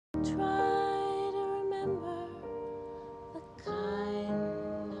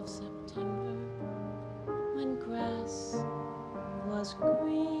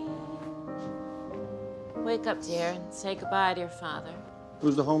Wake up, dear, and say goodbye to your father.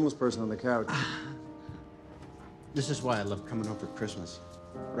 Who's the homeless person on the couch? This is why I love coming over at Christmas,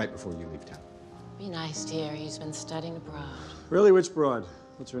 right before you leave town. Be nice, dear. He's been studying abroad. Really? Which broad?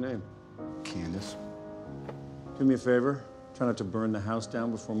 What's her name? Candace. Do me a favor. Try not to burn the house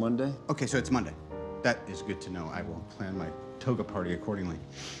down before Monday. Okay, so it's Monday. That is good to know. I will plan my toga party accordingly.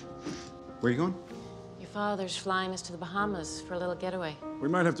 Where are you going? Your father's flying us to the Bahamas for a little getaway. We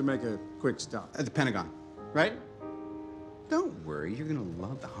might have to make a quick stop. At the Pentagon, right? Don't worry, you're gonna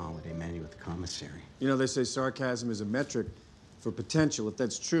love the holiday menu with the commissary. You know, they say sarcasm is a metric for potential. If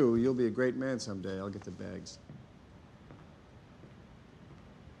that's true, you'll be a great man someday. I'll get the bags.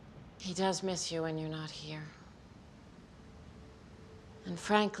 He does miss you when you're not here. And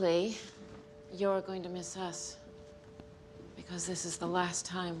frankly, you're going to miss us. Because this is the last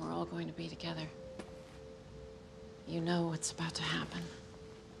time we're all going to be together. You know what's about to happen.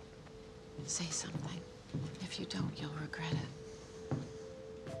 Say something. If you don't, you'll regret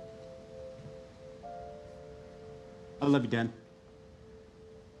it. I love you, Dan.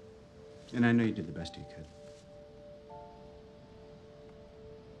 And I know you did the best you could.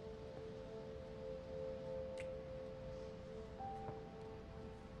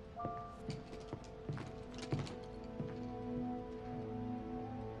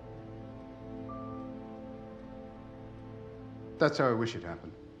 That's how I wish it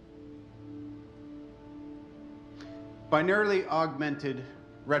happened. Binarily augmented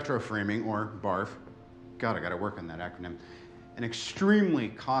retroframing, or BARF. God, I gotta work on that acronym. An extremely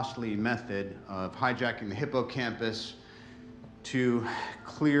costly method of hijacking the hippocampus to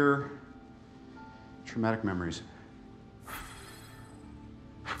clear traumatic memories.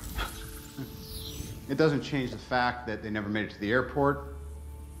 It doesn't change the fact that they never made it to the airport,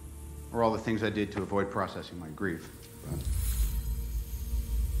 or all the things I did to avoid processing my grief. But...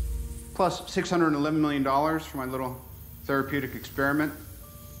 Plus $611 million for my little therapeutic experiment.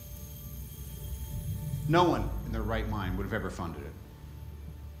 No one in their right mind would have ever funded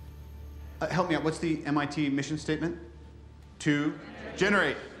it. Help me out, what's the MIT mission statement? To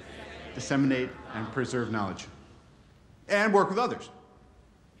generate, disseminate, and preserve knowledge. And work with others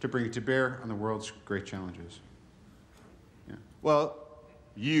to bring it to bear on the world's great challenges. Yeah. Well,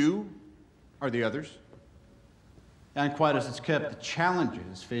 you are the others. And quiet as it's kept, the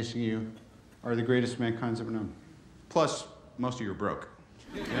challenges facing you are the greatest mankind's ever known. Plus, most of you are broke.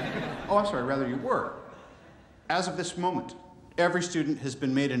 Yeah? Oh, I'm sorry, rather you were. As of this moment, every student has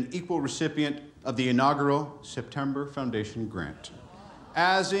been made an equal recipient of the inaugural September Foundation grant.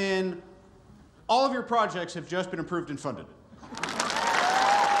 As in, all of your projects have just been approved and funded.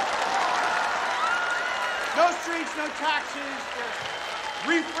 No streets, no taxes.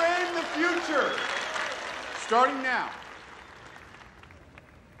 Reframe the future. Starting now.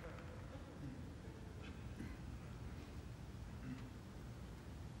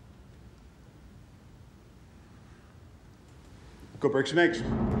 Go break some eggs.